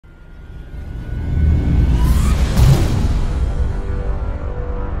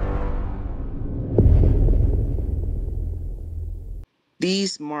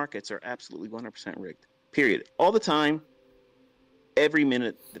These markets are absolutely 100% rigged, period. All the time, every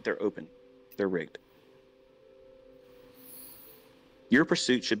minute that they're open, they're rigged. Your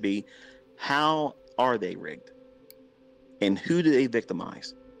pursuit should be, how are they rigged? And who do they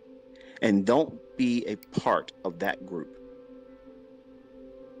victimize? And don't be a part of that group.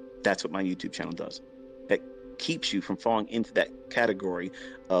 That's what my YouTube channel does. That keeps you from falling into that category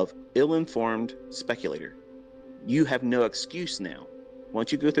of ill-informed speculator. You have no excuse now. Once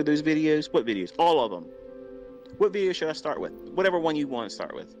you go through those videos, what videos? All of them. What video should I start with? Whatever one you want to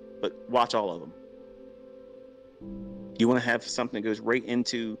start with, but watch all of them. You want to have something that goes right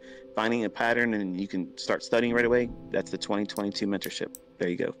into finding a pattern and you can start studying right away? That's the 2022 mentorship. There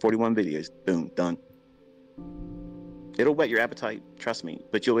you go. 41 videos. Boom. Done. It'll whet your appetite, trust me,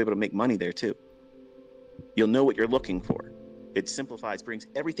 but you'll be able to make money there too. You'll know what you're looking for. It simplifies, brings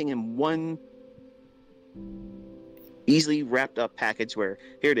everything in one easily wrapped up package where,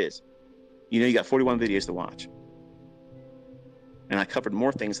 here it is. You know, you got 41 videos to watch. And I covered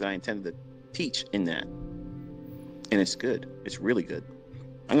more things than I intended to teach in that. And it's good. It's really good.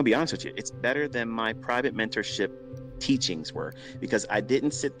 I'm gonna be honest with you. It's better than my private mentorship teachings were, because I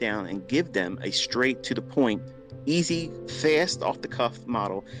didn't sit down and give them a straight to the point, easy, fast, off the cuff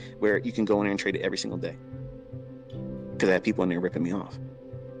model where you can go in there and trade it every single day. Because I had people in there ripping me off.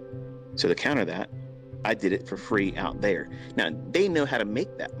 So to counter that, I did it for free out there. Now, they know how to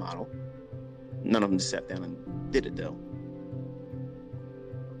make that model. None of them just sat down and did it though.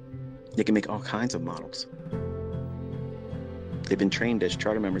 They can make all kinds of models. They've been trained as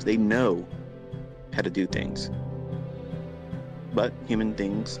charter members. They know how to do things. But human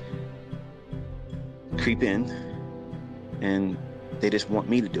things creep in and they just want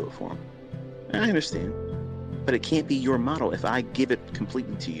me to do it for them. And I understand. But it can't be your model if I give it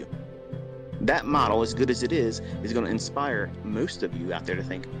completely to you. That model, as good as it is going to inspire most of you out there to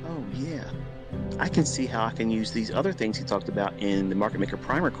think, oh yeah, I can see how I can use these other things he talked about in the Market Maker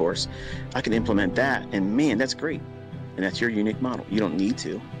Primer course. I can implement that, and man, that's great. And that's your unique model. You don't need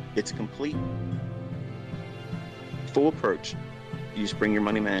to. It's a complete, full approach. You just bring your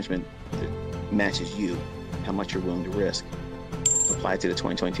money management that matches you, how much you're willing to risk. Apply it to the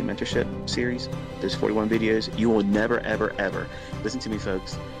 2022 mentorship series. There's 41 videos. You will never, ever, ever, listen to me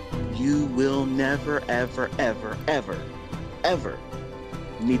folks, you will never, ever, ever, ever, ever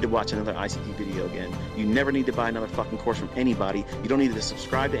need to watch another ICT video again. You never need to buy another fucking course from anybody. You don't need to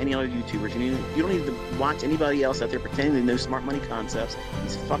subscribe to any other YouTubers. You don't need to watch anybody else out there pretending to know smart money concepts.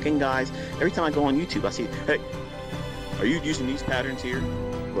 These fucking guys. Every time I go on YouTube, I see, hey, are you using these patterns here?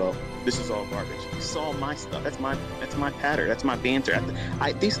 Well, this is all garbage. This is all my stuff. That's my pattern. That's my banter.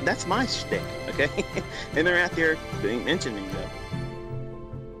 That's my shtick, okay? And they're out there, they ain't mentioning that.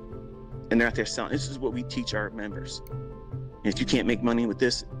 And they're out there selling. This is what we teach our members. And if you can't make money with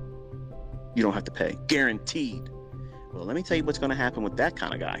this, you don't have to pay. Guaranteed. Well, let me tell you what's going to happen with that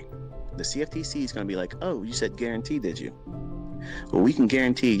kind of guy. The CFTC is going to be like, oh, you said guarantee, did you? Well, we can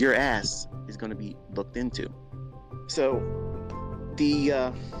guarantee your ass is going to be looked into. So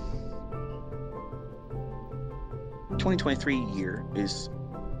the 2023 year is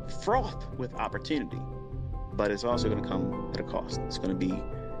fraught with opportunity, but it's also going to come at a cost. It's going to be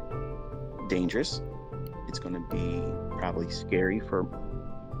dangerous. It's going to be probably scary for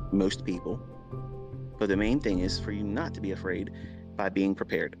most people. But the main thing is for you not to be afraid by being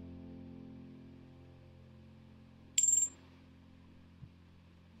prepared.